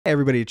Hey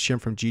everybody, it's Jim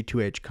from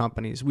G2H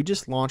Companies. We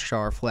just launched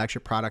our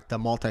flagship product, the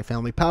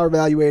Multifamily Power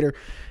Valuator,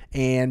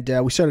 and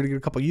we started to get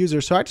a couple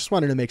users. So I just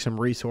wanted to make some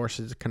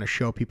resources to kind of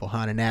show people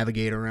how to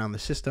navigate around the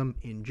system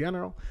in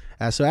general.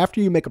 So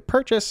after you make a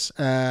purchase,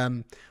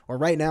 or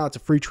right now it's a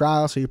free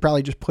trial, so you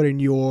probably just put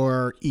in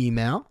your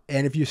email.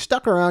 And if you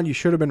stuck around, you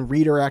should have been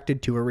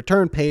redirected to a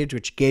return page,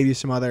 which gave you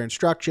some other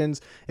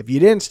instructions. If you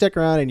didn't stick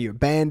around and you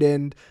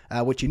abandoned,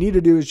 what you need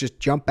to do is just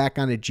jump back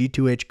onto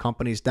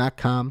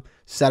g2hcompanies.com,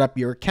 set up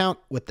your account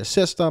with the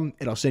system.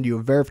 It'll send you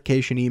a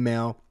verification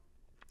email.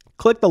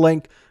 Click the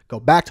link, go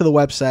back to the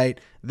website,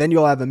 then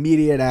you'll have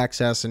immediate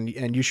access and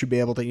you should be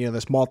able to,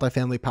 this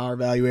Multifamily Power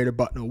Valuator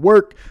button will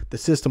work. The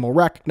system will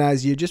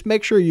recognize you. Just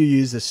make sure you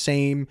use the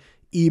same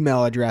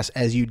email address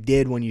as you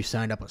did when you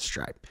signed up with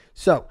Stripe.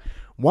 So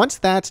once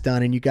that's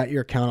done and you got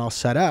your account all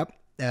set up,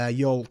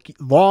 you'll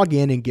log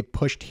in and get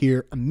pushed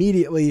here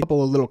immediately. A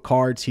couple of little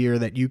cards here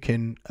that you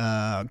can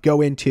go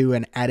into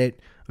and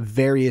edit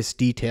various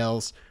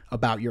details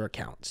about your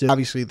account. So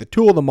obviously the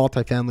tool, the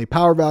Multifamily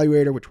Power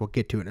Valuator, which we'll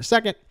get to in a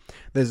second.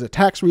 There's a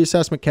tax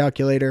reassessment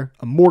calculator,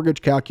 a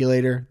mortgage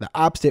calculator, the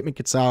op statement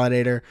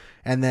consolidator,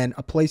 and then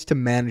a place to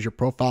manage your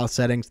profile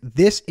settings.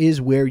 This is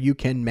where you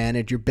can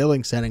manage your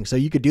billing settings. So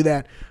you could do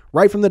that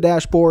right from the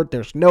dashboard.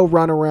 There's no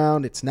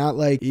runaround. It's not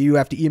like you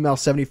have to email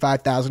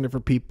 75,000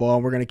 different people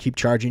and we're going to keep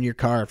charging your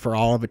card for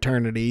all of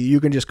eternity. You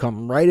can just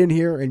come right in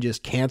here and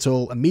just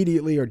cancel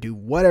immediately or do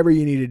whatever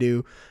you need to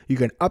do. You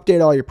can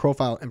update all your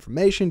profile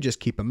information.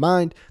 Just keep in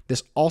mind,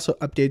 this also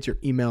updates your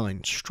email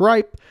in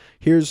Stripe.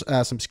 Here's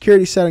some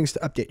security settings to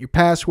update your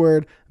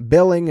password.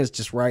 Billing is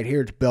just right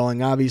here. It's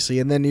billing, obviously.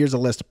 And then here's a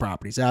list of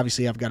properties.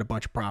 Obviously, I've got a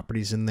bunch of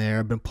properties in there.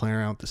 I've been playing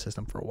around with the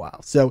system for a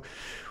while. So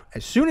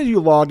as soon as you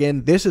log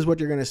in, this is what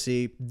you're going to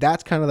see.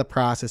 That's kind of the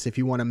process. If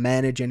you want to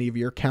manage any of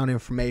your account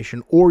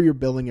information or your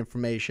billing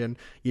information,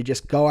 you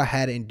just go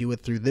ahead and do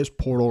it through this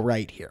portal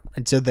right here.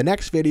 And so the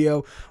next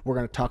video, we're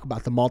going to talk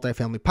about the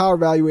Multifamily Power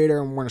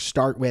Valuator, and we're going to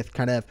start with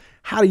kind of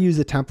how to use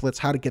the templates,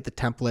 how to get the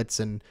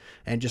templates, and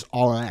just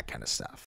all of that kind of stuff.